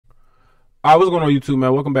Alright, what's going on YouTube,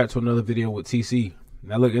 man? Welcome back to another video with TC.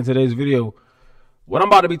 Now look, in today's video, what I'm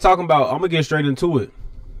about to be talking about, I'm gonna get straight into it.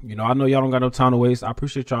 You know, I know y'all don't got no time to waste. I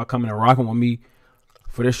appreciate y'all coming and rocking with me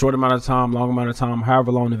for this short amount of time, long amount of time,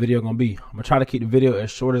 however long the video gonna be. I'm gonna try to keep the video as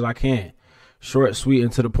short as I can. Short, sweet,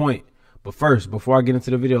 and to the point. But first, before I get into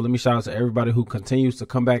the video, let me shout out to everybody who continues to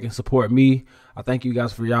come back and support me. I thank you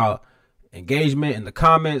guys for y'all engagement in the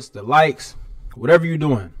comments, the likes, whatever you're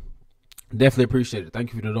doing. Definitely appreciate it.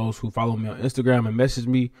 Thank you to those who follow me on Instagram and message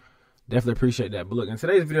me. Definitely appreciate that. But look, in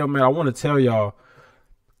today's video, man, I want to tell y'all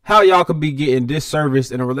how y'all could be getting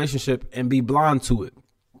disserviced in a relationship and be blind to it.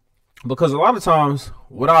 Because a lot of times,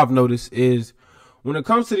 what I've noticed is when it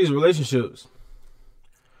comes to these relationships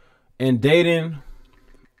and dating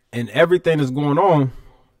and everything that's going on,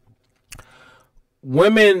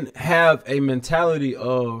 women have a mentality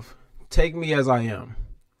of take me as I am.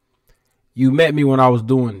 You met me when I was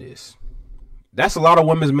doing this. That's a lot of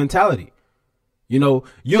women's mentality. You know,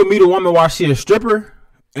 you'll meet a woman while she a stripper,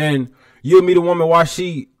 and you'll meet a woman while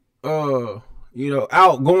she, going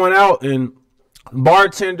out and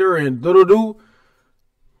bartender and do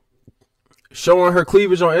showing her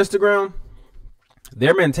cleavage on Instagram.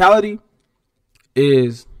 Their mentality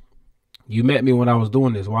is, you met me when I was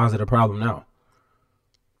doing this. Why is it a problem now?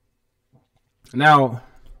 Now,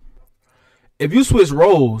 if you switch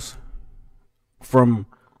roles from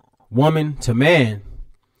woman to man,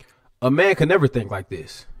 a man could never think like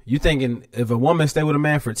this. You thinking if a woman stay with a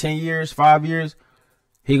man for 10 years, 5 years,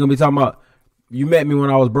 he gonna be talking about, you met me when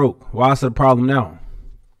I was broke. Why is it a problem now?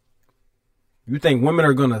 You think women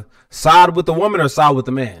are gonna side with the woman or side with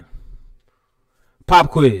the man? Pop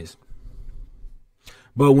quiz.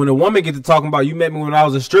 But when a woman gets to talking about, you met me when I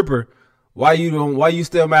was a stripper, why you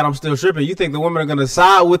still mad I'm still stripping? You think the women are gonna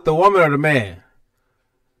side with the woman or the man?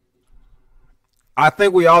 I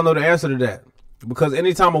think we all know the answer to that. Because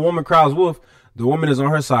anytime a woman cries wolf, the woman is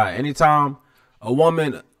on her side. Anytime a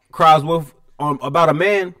woman cries wolf about a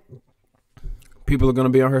man, people are going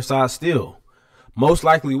to be on her side still. Most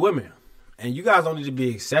likely women. And you guys don't need to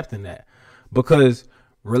be accepting that. Because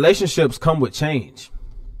relationships come with change.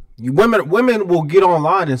 Women will get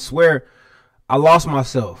online and swear, I lost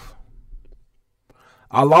myself.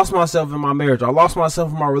 I lost myself in my marriage. I lost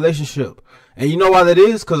myself in my relationship. And you know why that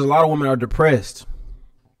is? Because a lot of women are depressed.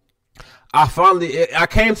 I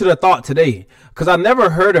came to the thought today, because I never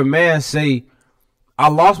heard a man say, I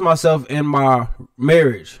lost myself in my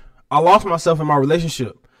marriage. I lost myself in my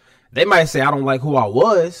relationship. They might say, I don't like who I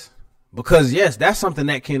was. Because yes, that's something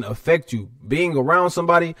that can affect you. Being around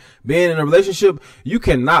somebody, being in a relationship, you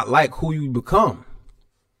cannot like who you become.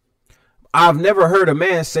 I've never heard a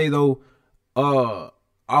man say though, I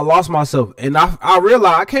lost myself. And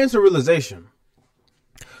I came to a realization.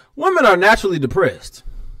 Women are naturally depressed.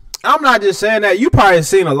 I'm not just saying that. You probably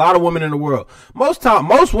seen a lot of women in the world. Most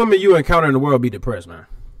women you encounter in the world be depressed, man.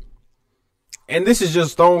 And this is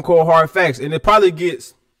just stone cold hard facts. And it probably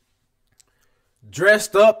gets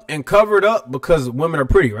dressed up and covered up because women are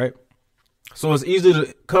pretty, right? So it's easy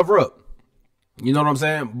to cover up. You know what I'm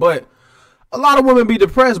saying? But a lot of women be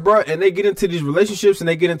depressed, bro. And they get into these relationships and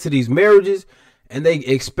they get into these marriages and they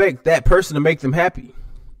expect that person to make them happy.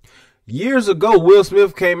 Years ago, Will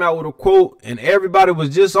Smith came out with a quote and everybody was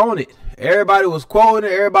just on it. Everybody was quoting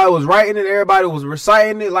it. Everybody was writing it. Everybody was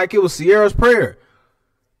reciting it like it was Sierra's prayer.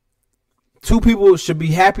 Two people should be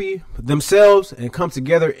happy themselves and come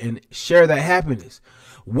together and share that happiness.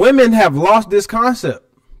 Women have lost this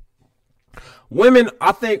concept. Women,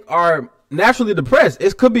 I think, are naturally depressed.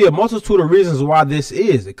 It could be a multitude of reasons why this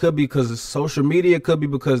is. It could be because of social media. It could be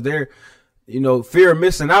because they're fear of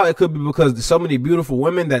missing out. It could be because there's so many beautiful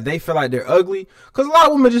women that they feel like they're ugly. Because a lot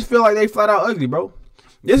of women just feel like they flat out ugly, bro.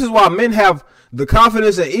 This is why men have the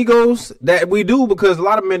confidence and egos that we do, because a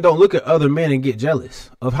lot of men don't look at other men and get jealous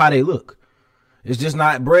of how they look. It's just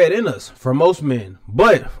not bred in us for most men.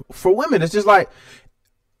 But for women, it's just like,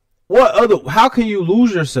 how can you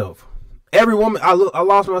lose yourself? Every woman, I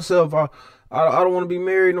lost myself. I don't want to be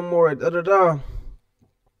married no more.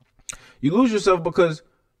 You lose yourself because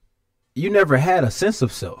you never had a sense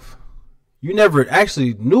of self. You never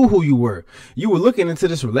actually knew who you were. You were looking into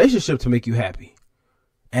this relationship to make you happy.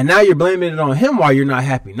 And now you're blaming it on him why you're not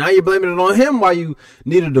happy. Now you're blaming it on him why you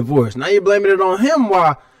need a divorce. Now you're blaming it on him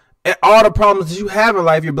why all the problems that you have in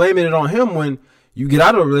life, you're blaming it on him. When you get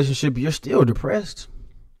out of a relationship, you're still depressed.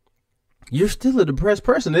 You're still a depressed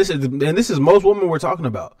person. This is most women we're talking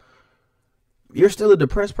about. You're still a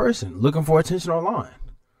depressed person looking for attention online.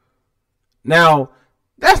 Now,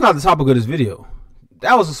 that's not the topic of this video.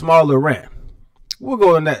 That was a small little rant. We'll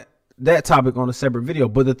go in that topic on a separate video.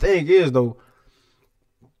 But the thing is, though,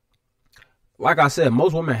 like I said,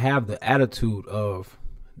 most women have the attitude of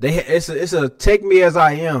it's a take me as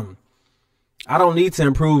I am. I don't need to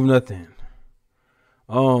improve nothing.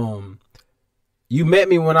 You met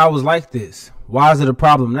me when I was like this. Why is it a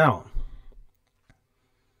problem now?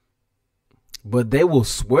 But they will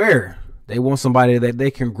swear they want somebody that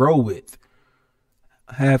they can grow with.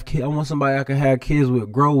 I want somebody I can have kids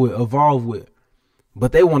with, grow with, evolve with.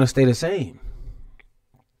 But they want to stay the same.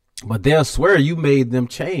 But they'll swear you made them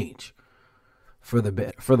change for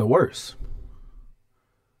the worse.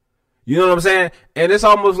 You know what I'm saying? And it's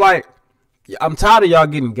almost like, I'm tired of y'all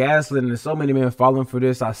getting gaslit, and there's so many men falling for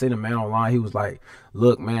this. I seen a man online. He was like,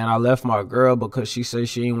 look, man, I left my girl because she said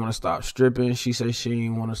she didn't want to stop stripping. She said she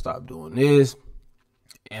didn't want to stop doing this.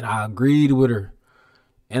 And I agreed with her.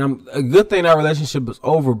 And a good thing that relationship is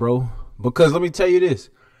over, bro. Because let me tell you this.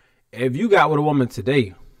 If you got with a woman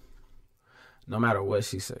today, no matter what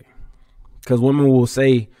she say, because women will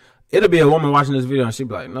say, it'll be a woman watching this video and she'll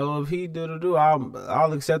be like, no, if he do,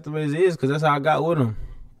 I'll accept him as he is because that's how I got with him.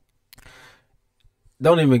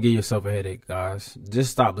 Don't even give yourself a headache, guys.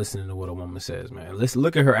 Just stop listening to what a woman says, man. Let's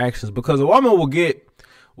look at her actions, because a woman will get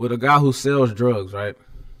with a guy who sells drugs, right?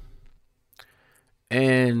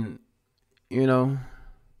 And, you know,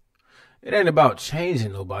 it ain't about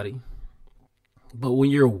changing nobody. But when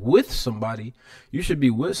you're with somebody, you should be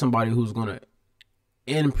with somebody who's going to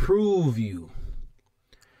improve you.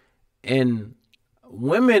 And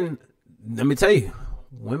women, let me tell you,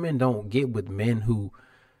 women don't get with men who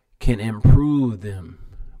can improve them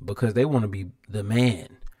because they want to be the man.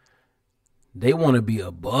 They want to be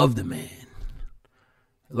above the man.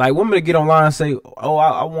 Like, women to get online and say, oh,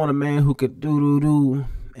 I want a man who could do.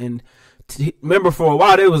 And remember, for a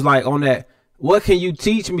while, they was like on that, what can you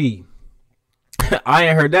teach me? I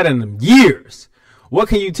ain't heard that in years. What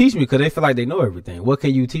can you teach me? Because they feel like they know everything. What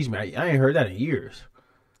can you teach me? I ain't heard that in years.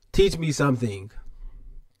 Teach me something.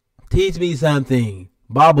 Teach me something.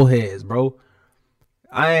 Bobbleheads, bro.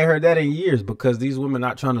 I ain't heard that in years, because these women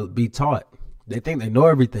not trying to be taught. They think they know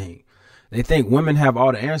everything. They think women have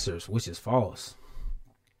all the answers, which is false.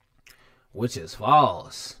 Which is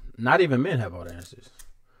false. Not even men have all the answers.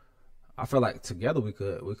 I feel like together we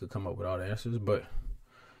could come up with all the answers, but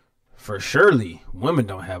for surely women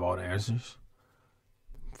don't have all the answers.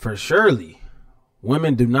 For surely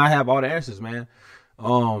women do not have all the answers, man.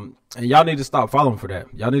 And y'all need to stop following for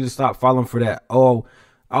that. Y'all need to stop following for that. Oh,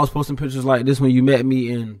 I was posting pictures like this when you met me,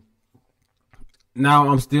 and now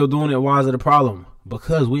I'm still doing it. Why is it a problem?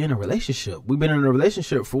 Because we're in a relationship. We've been in a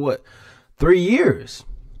relationship for what? 3 years.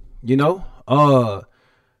 You know? What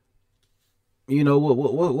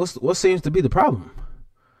seems to be the problem?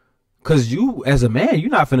 Because you, as a man, you're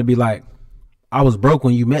not finna be like, I was broke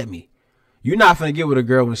when you met me. You're not finna get with a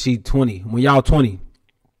girl when she 20, when y'all 20,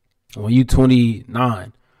 when you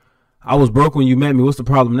 29. I was broke when you met me. What's the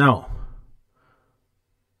problem now?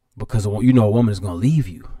 Because you know a woman is going to leave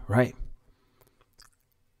you, right?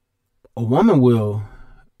 A woman will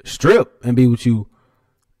strip and be with you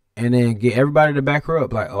and then get everybody to back her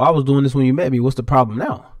up. Like, oh, I was doing this when you met me. What's the problem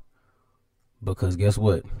now? Because guess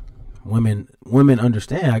what? Women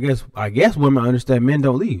understand. I guess women understand men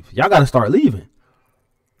don't leave. Y'all got to start leaving.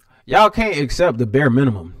 Y'all can't accept the bare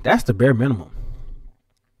minimum. That's the bare minimum.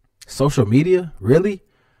 Social media, really?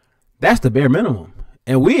 That's the bare minimum.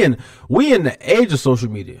 And we in the age of social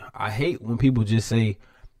media. I hate when people just say,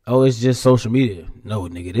 oh, it's just social media. No,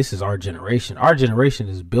 nigga, this is our generation. Our generation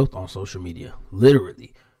is built on social media.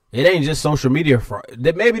 Literally. It ain't just social media.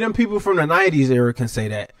 Maybe them people from the 90s era can say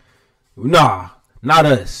that. Nah, not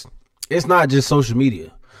us. It's not just social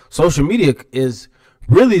media. Social media is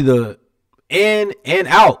really the in and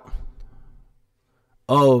out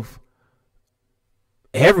of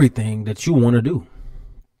everything that you want to do.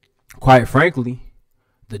 Quite frankly,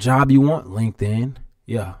 the job you want, LinkedIn.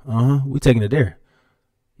 Yeah, we taking it there.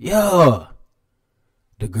 Yeah.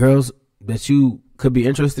 The girls that you could be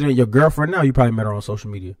interested in, your girlfriend now, you probably met her on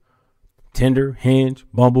social media. Tinder, Hinge,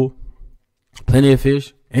 Bumble, Plenty of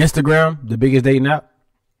Fish, Instagram, the biggest dating app.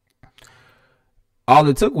 All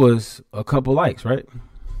it took was a couple likes, right?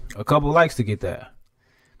 A couple likes to get that.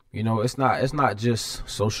 You know, it's not just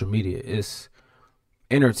social media. It's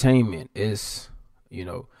entertainment. It's, you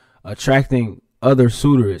know, attracting other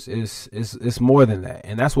suitors. It's more than that.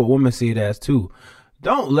 And that's what women see it as too.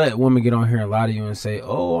 Don't let women get on here and lie to you and say,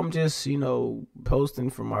 oh, I'm just, you know, posting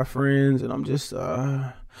for my friends, and I'm just,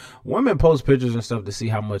 women post pictures and stuff to see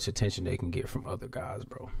how much attention they can get from other guys,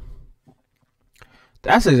 bro.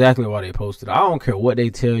 That's exactly why they post it. I don't care what they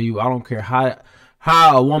tell you. I don't care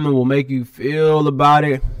how a woman will make you feel about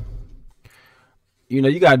it. You know,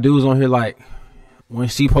 you got dudes on here like, when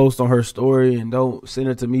she posts on her story and don't send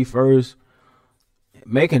it to me first,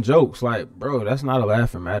 making jokes. Like, bro, that's not a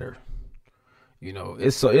laughing matter. You know,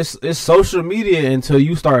 it's social media until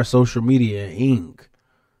you start social media-ing.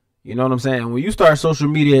 You know what I'm saying? When you start social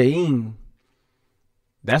media-ing,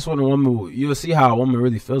 that's when you'll see how a woman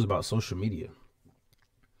really feels about social media.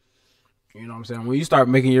 You know what I'm saying? When you start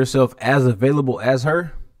making yourself as available as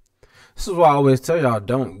her, this is why I always tell y'all,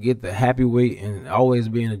 don't get the happy weight and always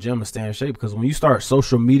be in the gym and stay in shape. Because when you start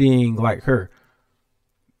social mediaing like her,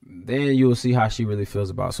 then you will see how she really feels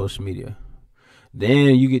about social media.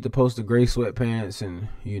 Then you get to post the gray sweatpants and,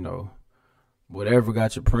 you know, whatever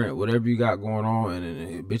got your print, whatever you got going on,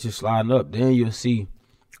 and bitches sliding up. Then you'll see,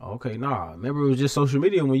 okay, nah, remember it was just social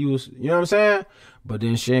media when you was, you know what I'm saying? But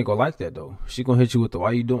then she ain't gonna like that though. She gonna hit you with the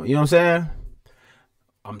why you doing, you know what I'm saying?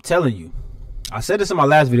 I'm telling you. I said this in my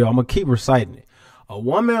last video. I'm gonna keep reciting it. A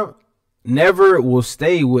woman never will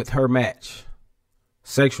stay with her match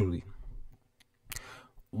sexually.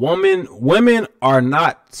 Women are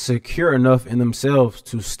not secure enough in themselves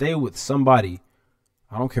to stay with somebody.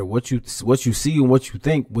 I don't care what you see and what you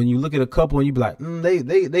think. When you look at a couple and you be like,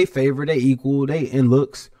 they favor, they equal, they in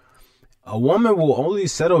looks. A woman will only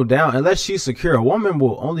settle down unless she's secure. A woman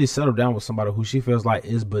will only settle down with somebody who she feels like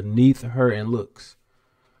is beneath her in looks.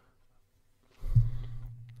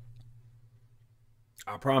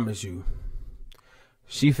 I promise you.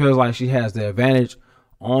 She feels like she has the advantage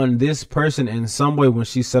on this person in some way when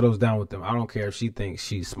she settles down with them. I don't care if she thinks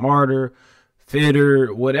she's smarter,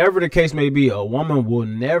 fitter, whatever the case may be. A woman will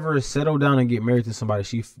never settle down and get married to somebody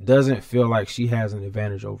she doesn't feel like she has an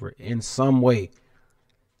advantage over in some way.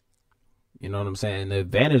 You know what I'm saying? The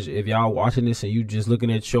advantage, if y'all watching this and you just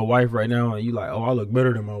looking at your wife right now and you like, oh, I look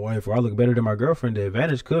better than my wife, or I look better than my girlfriend, the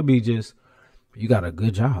advantage could be just you got a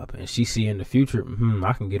good job and she see in the future,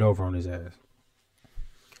 I can get over on his ass.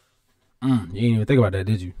 You didn't even think about that,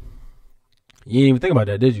 did you? You didn't even think about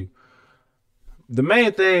that, did you? The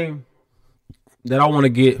main thing that I want to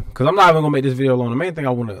get, because I'm not even going to make this video long, the main thing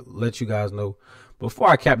I want to let you guys know before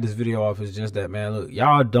I cap this video off is just that, man, look,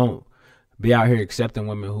 y'all don't be out here accepting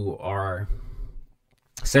women who are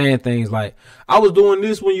saying things like, I was doing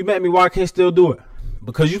this when you met me, why I can't still do it?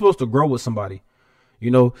 Because you're supposed to grow with somebody. You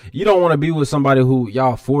know, you don't want to be with somebody who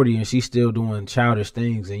y'all 40 and she's still doing childish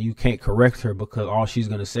things and you can't correct her because all she's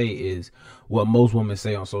going to say is what most women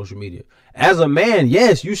say on social media. As a man,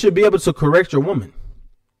 yes, you should be able to correct your woman.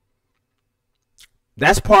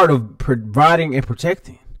 That's part of providing and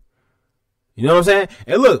protecting. You know what I'm saying?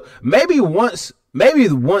 And look, maybe once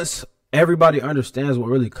everybody understands what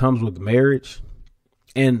really comes with marriage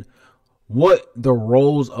and what the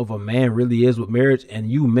roles of a man really is with marriage, and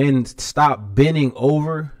you men stop bending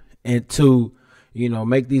over and to, you know,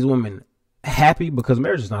 make these women happy, because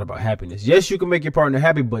marriage is not about happiness. Yes, you can make your partner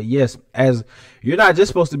happy, but yes, as you're not just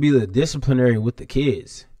supposed to be the disciplinary with the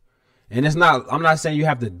kids. And it's not, I'm not saying you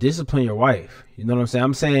have to discipline your wife. You know what I'm saying?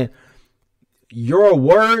 I'm saying your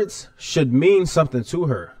words should mean something to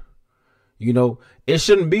her. You know, it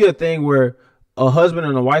shouldn't be a thing where a husband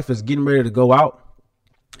and a wife is getting ready to go out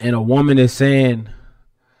and a woman is saying,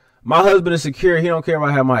 my husband is secure, he don't care if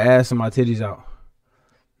I have my ass and my titties out.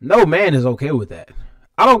 No man is okay with that.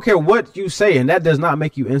 I don't care what you say, and that does not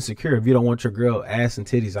make you insecure if you don't want your girl ass and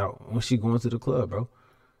titties out when she going to the club, bro.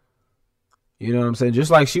 You know what I'm saying?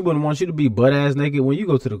 Just like she wouldn't want you to be butt ass naked when you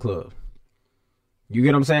go to the club. You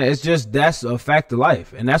get what I'm saying? It's just, that's a fact of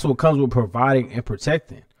life. And that's what comes with providing and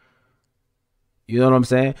protecting. You know what I'm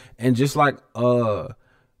saying? And just like,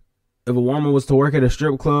 if a woman was to work at a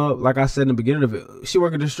strip club, like I said in the beginning of it, she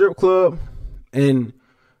worked at a strip club and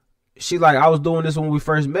she like, I was doing this when we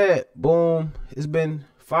first met. Boom. It's been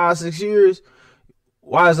 5-6 years.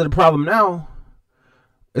 Why is it a problem now?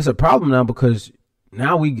 It's a problem now because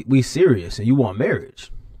now we serious and you want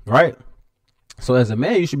marriage, right? So as a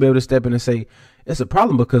man, you should be able to step in and say, it's a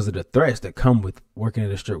problem because of the threats that come with working at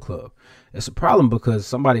a strip club. It's a problem because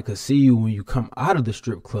somebody could see you when you come out of the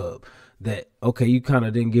strip club. That, okay, you kind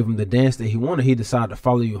of didn't give him the dance that he wanted. He decided to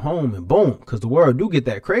follow you home and boom, because the world do get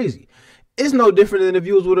that crazy. It's no different than if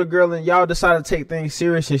you was with a girl and y'all decide to take things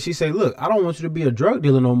serious and she say, look, I don't want you to be a drug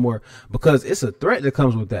dealer no more, because it's a threat that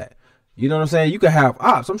comes with that. You know what I'm saying? You could have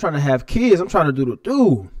ops. I'm trying to have kids. I'm trying to do the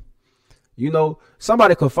do. You know,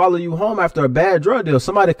 somebody could follow you home after a bad drug deal.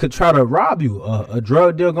 Somebody could try to rob you. A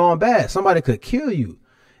drug deal gone bad. Somebody could kill you.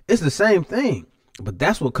 It's the same thing. But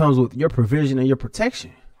that's what comes with your provision and your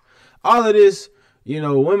protection. All of this, you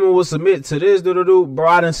know, women will submit to this, bro.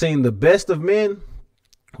 I done seen the best of men,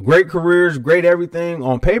 great careers, great everything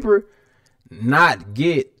on paper, not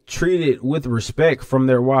get treated with respect from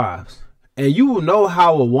their wives. And you will know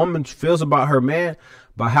how a woman feels about her man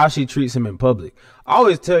by how she treats him in public. I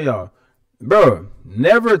always tell y'all, Bro,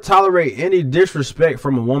 never tolerate any disrespect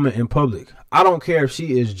from a woman in public. I don't care if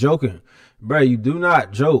she is joking. Bro, you do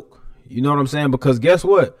not joke. You know what I'm saying? Because guess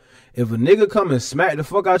what? If a nigga come and smack the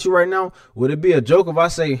fuck out you right now, would it be a joke if I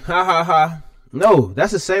say, ha ha ha? No,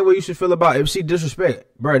 that's the same way you should feel about if she disrespect.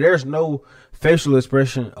 Bro, there's no facial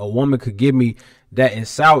expression a woman could give me that is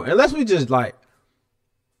sour. Unless we just like,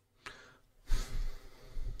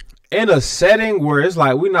 in a setting where it's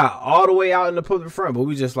like we're not all the way out in the public front, but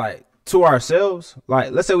we just like to ourselves.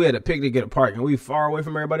 Like, let's say we had a picnic at a park and we far away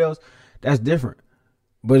from everybody else. That's different.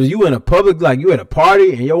 But if you in a public, like you at a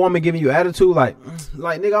party and your woman giving you attitude, like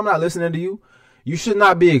nigga, I'm not listening to you. You should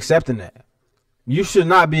not be accepting that. You should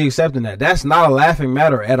not be accepting that. That's not a laughing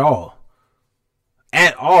matter at all.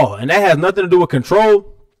 At all. And that has nothing to do with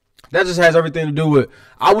control. That just has everything to do with,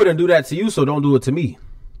 I wouldn't do that to you, so don't do it to me.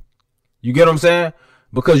 You get what I'm saying?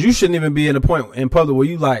 Because you shouldn't even be in a point in public where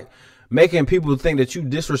you like making people think that you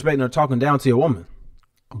disrespecting or talking down to your woman.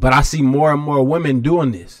 But I see more and more women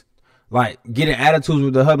doing this. Like getting attitudes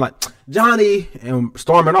with the husband, like Johnny, and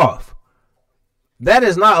storming off. That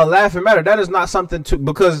is not a laughing matter. That is not something to,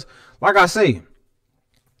 because like I say,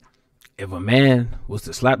 if a man was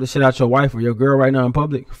to slap the shit out your wife or your girl right now in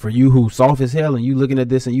public, for you who soft as hell and you looking at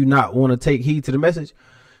this and you not want to take heed to the message,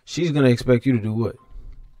 she's going to expect you to do what?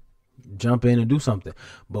 Jump in and do something.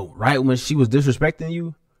 But right when she was disrespecting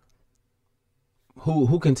you,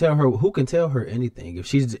 who can tell her anything if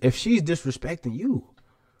she's disrespecting you?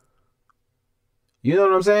 You know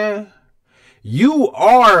what I'm saying?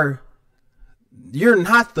 You're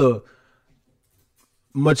not the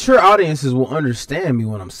mature audiences will understand me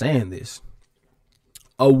when I'm saying this.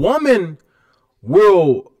 A woman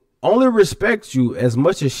will only respect you as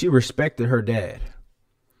much as she respected her dad.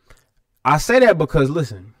 I say that because,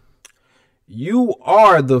 listen, you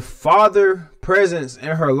are the father presence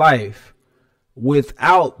in her life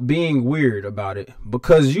without being weird about it,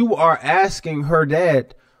 because you are asking her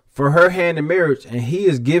dad for her hand in marriage and he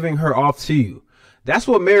is giving her off to you. That's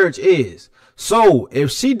what marriage is. So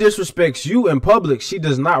if she disrespects you in public, she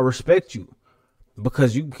does not respect you,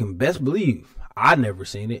 because you can best believe I never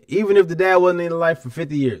seen it. Even if the dad wasn't in life for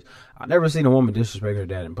 50 years, I never seen a woman disrespect her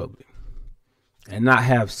dad in public and not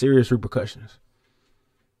have serious repercussions.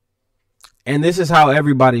 And this is how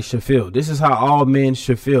everybody should feel. This is how all men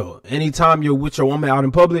should feel. Anytime you're with your woman out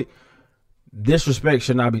in public, disrespect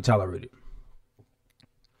should not be tolerated.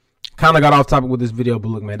 Kind of got off topic with this video, but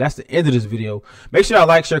look, man, that's the end of this video. Make sure y'all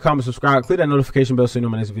like, share, comment, subscribe, click that notification bell so you know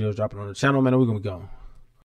my next video is dropping on the channel, man, and we're going to be going.